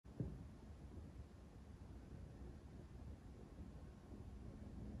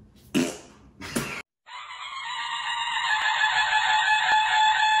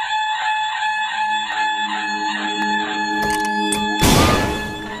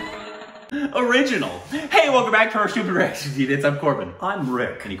Original. Hey, welcome back to our Stupid Reactions Edits. I'm Corbin. I'm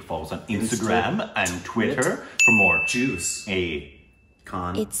Rick. And you can follow us on Instagram and Twitter for more juice.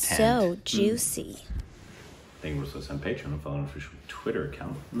 Content. It's so juicy. Thank you for us on Patreon and follow our official Twitter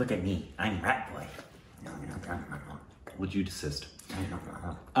account. Look at me. I'm Rat Boy. Would you desist?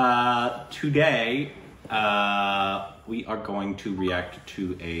 Today, we are going to react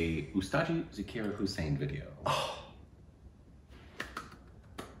to a Zakir Hussain video. Oh.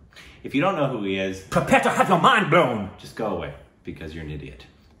 If you don't know who he is, prepare to have your mind blown. Just go away because you're an idiot.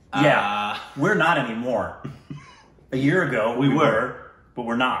 Yeah, we're not anymore. A year ago, we were, but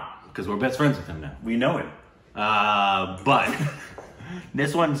we're not. Because we're best friends with him now. We know him. But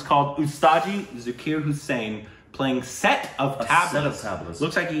this one's called Zakir Hussain playing set of tablets.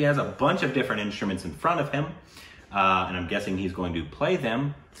 Looks like he has a bunch of different instruments in front of him. And I'm guessing he's going to play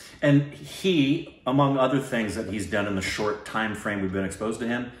them. And he, among other things that he's done in the short time frame we've been exposed to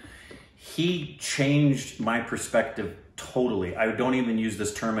him, he changed my perspective totally. I don't even use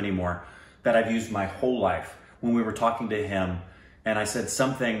this term anymore that I've used my whole life. When we were talking to him and I said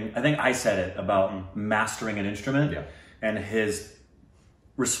something, I think I said it about mastering an instrument, and his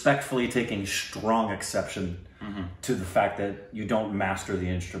respectfully taking strong exception to the fact that you don't master the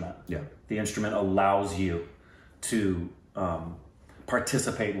instrument. Yeah. The instrument allows you to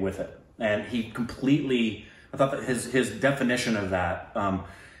participate with it. And he completely, I thought that his definition of that,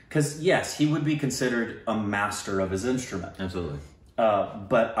 because yes, he would be considered a master of his instrument. Absolutely.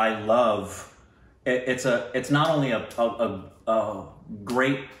 But I love, it's not only a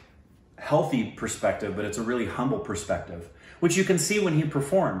great, healthy perspective, but it's a really humble perspective, which you can see when he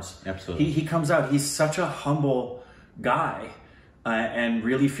performs. Absolutely. He comes out, he's such a humble guy, and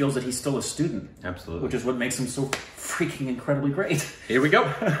really feels that he's still a student. Absolutely. Which is what makes him so freaking incredibly great. Here we go.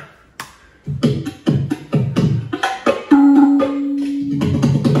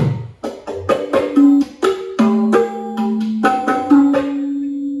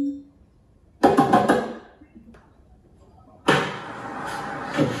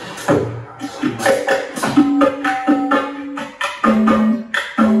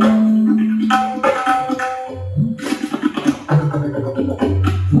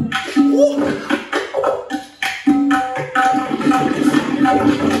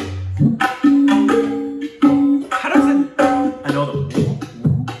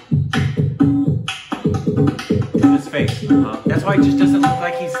 Face. That's why it just doesn't look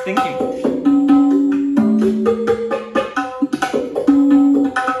like he's thinking.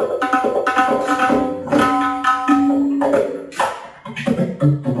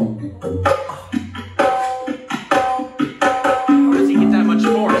 How does he get that much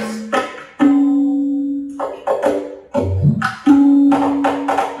force?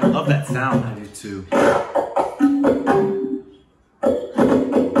 I love that sound. I do too.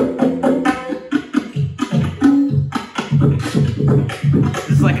 This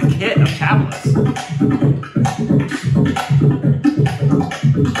is like a kit of tablets.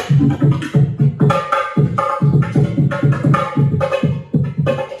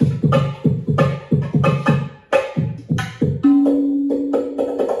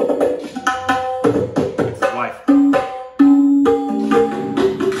 It's his wife.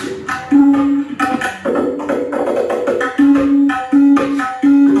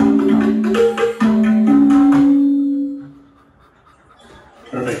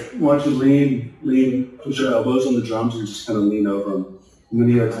 Perfect. I want you to lean, push your elbows on the drums and just kind of lean over them. I'm going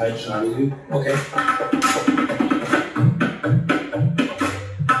to get a tight shot of you. Okay.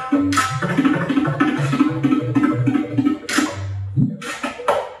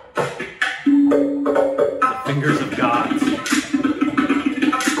 The fingers of gods.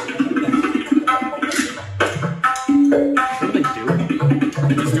 What are they doing?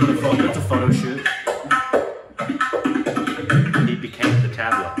 They're just doing a photo shoot. He became the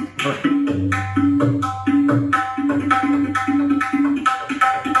tablet.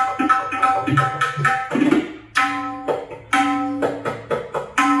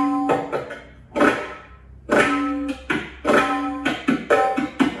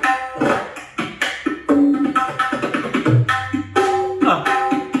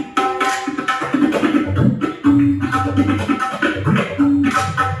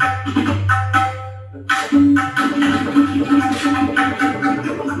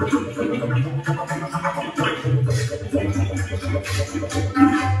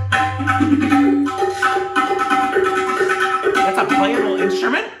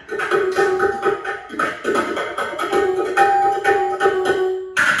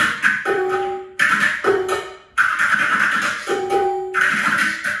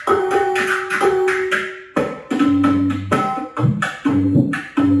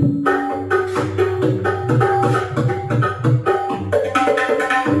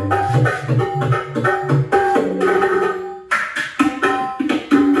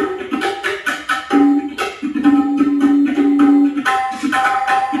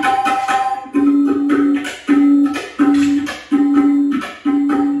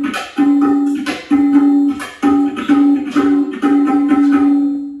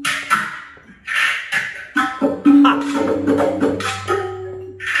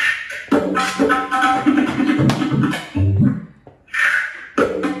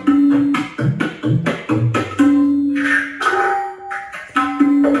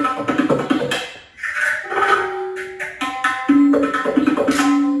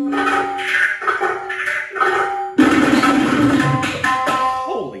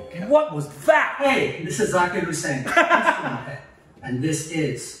 Hey, this is Zakir Hussain, oStupidp, and this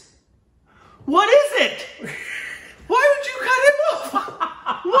is... What is it? Why would you cut him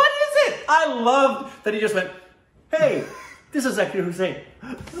off? What is it? I loved that he just went, hey, this is Zakir Hussain.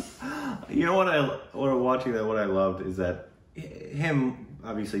 You know what what I loved is that him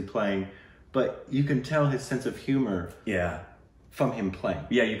obviously playing, but you can tell his sense of humor from him playing.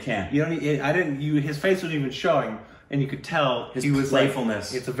 Yeah, you can. You don't. His face wasn't even showing, and you could tell his he was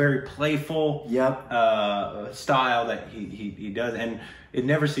playfulness. It's a very playful style that he does, and it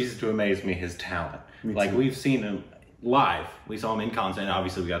never ceases to amaze me his talent. Like we've seen him live, we saw him in concert, and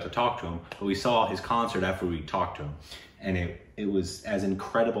obviously we got to talk to him. But we saw his concert after we talked to him, and it was as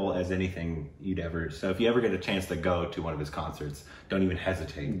incredible as anything you'd ever. So if you ever get a chance to go to one of his concerts, don't even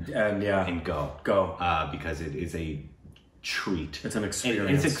hesitate and go because it is a treat. It's an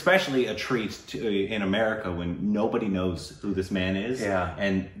experience. It's especially a treat in America when nobody knows who this man is. Yeah.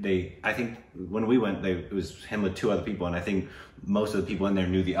 And I think when we went, it was him with 2 other people, and I think most of the people in there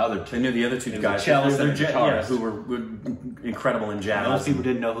knew the other 2. They knew the other 2 guys. Who were incredible in jazz. Most people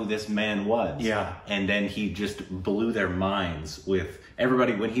didn't know who this man was. Yeah. And then he just blew their minds with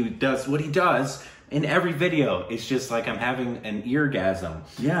everybody when he does what he does. In every video, it's just like I'm having an eargasm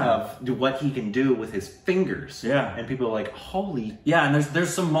of what he can do with his fingers. Yeah. And people are like, holy... Yeah, and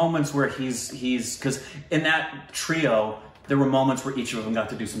there's some moments where he's because in that trio, there were moments where each of them got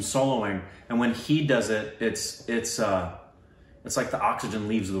to do some soloing. And when he does it, it's like the oxygen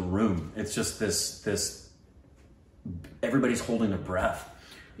leaves the room. It's just this everybody's holding their breath.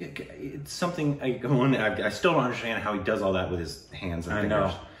 It's something, I still don't understand how he does all that with his hands and fingers. I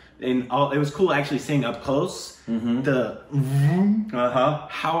know. And it was cool actually seeing up close the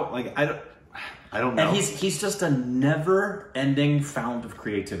how like I don't know. And he's just a never-ending fount of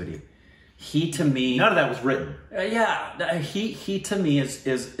creativity. He to me, none of that was written. He to me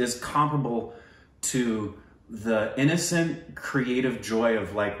is comparable to the innocent creative joy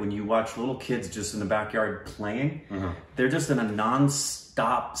of like when you watch little kids just in the backyard playing. They're just in a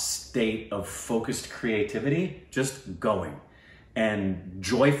non-stop state of focused creativity, just going. And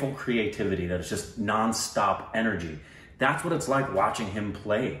joyful creativity that is just non-stop energy. That's what it's like watching him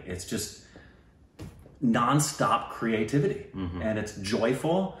play. It's just non-stop creativity. And it's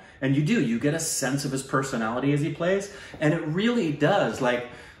joyful. And you get a sense of his personality as he plays. And it really does. Like,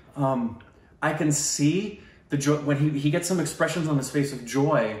 I can see the joy when he gets some expressions on his face of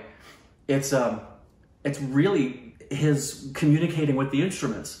joy. It's really his communicating with the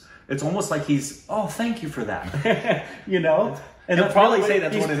instruments. It's almost like he's, oh, thank you for that. You know? And he'll probably say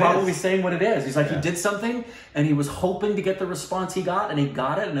that's what it is. He's probably saying what it is. He's like, he did something, and he was hoping to get the response he got, and he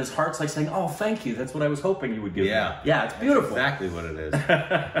got it, and his heart's like saying, oh, thank you. That's what I was hoping you would give me. Yeah, it's beautiful. That's exactly what it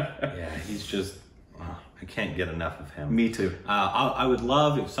is. He's just, I can't get enough of him. Me too. I would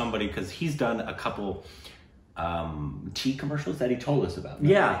love if somebody, because he's done a couple tea commercials that he told us about.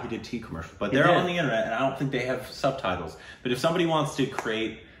 Yeah. He did tea commercials, but they're on the internet, and I don't think they have subtitles. But if somebody wants to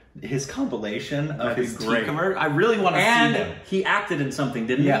create his compilation of his tea commercial, I really want to see them. And he acted in something,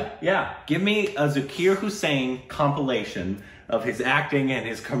 didn't he? Yeah. Give me a Zakir Hussain compilation of his acting and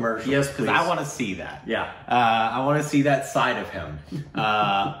his commercials. Yes, please. Because I want to see that. Yeah. I want to see that side of him.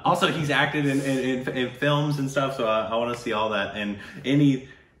 Also, he's acted in films and stuff, so I want to see all that. And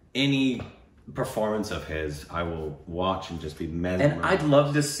any performance of his, I will watch and just be mesmerized. And I'd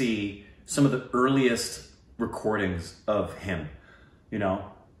love to see some of the earliest recordings of him, you know?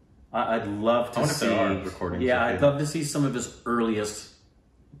 I'd love to see recordings. Yeah, I'd love to see some of his earliest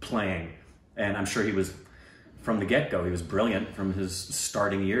playing, and I'm sure he was from the get-go. He was brilliant from his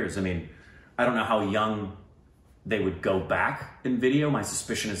starting years. I mean, I don't know how young they would go back in video. My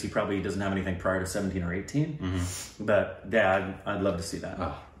suspicion is he probably doesn't have anything prior to 17 or 18. But yeah, I'd love to see that.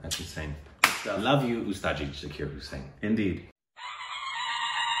 Oh, that's insane. Love you, Ustadji Zakir Hussain. Indeed.